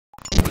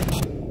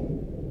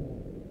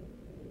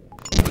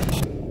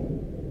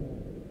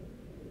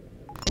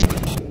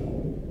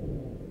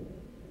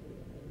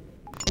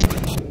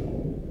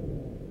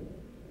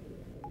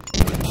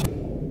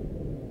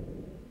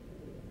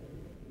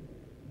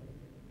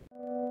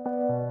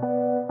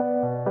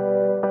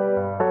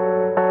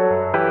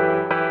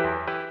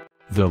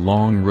the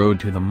long road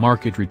to the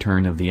market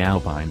return of the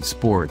Alpine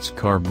sports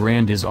car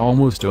brand is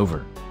almost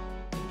over.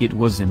 It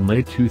was in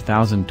late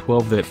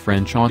 2012 that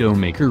French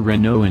automaker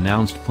Renault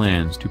announced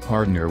plans to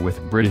partner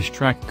with British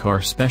track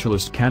car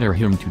specialist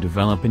Caterham to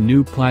develop a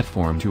new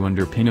platform to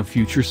underpin a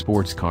future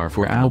sports car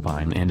for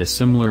Alpine and a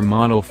similar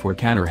model for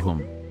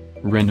Caterham.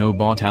 Renault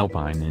bought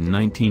Alpine in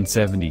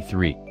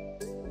 1973.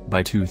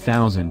 By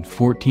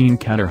 2014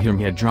 Caterham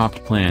had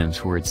dropped plans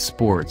for its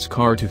sports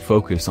car to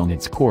focus on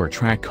its core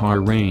track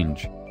car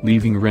range,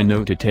 leaving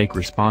Renault to take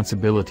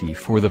responsibility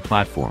for the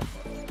platform.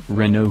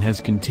 Renault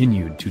has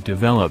continued to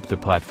develop the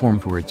platform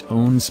for its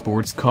own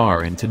sports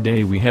car, and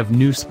today we have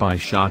new spy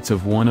shots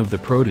of one of the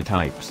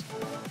prototypes.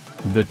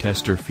 The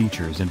tester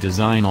features a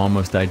design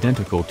almost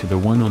identical to the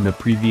one on the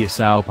previous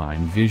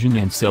Alpine Vision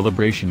and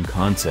Celebration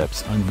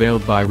concepts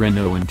unveiled by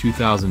Renault in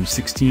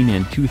 2016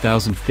 and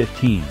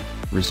 2015,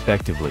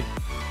 respectively.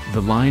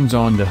 The lines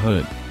on the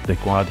hood, the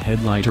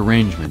quad-headlight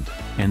arrangement,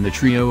 and the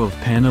trio of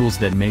panels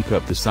that make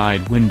up the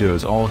side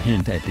windows all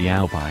hint at the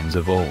Alpines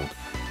of old.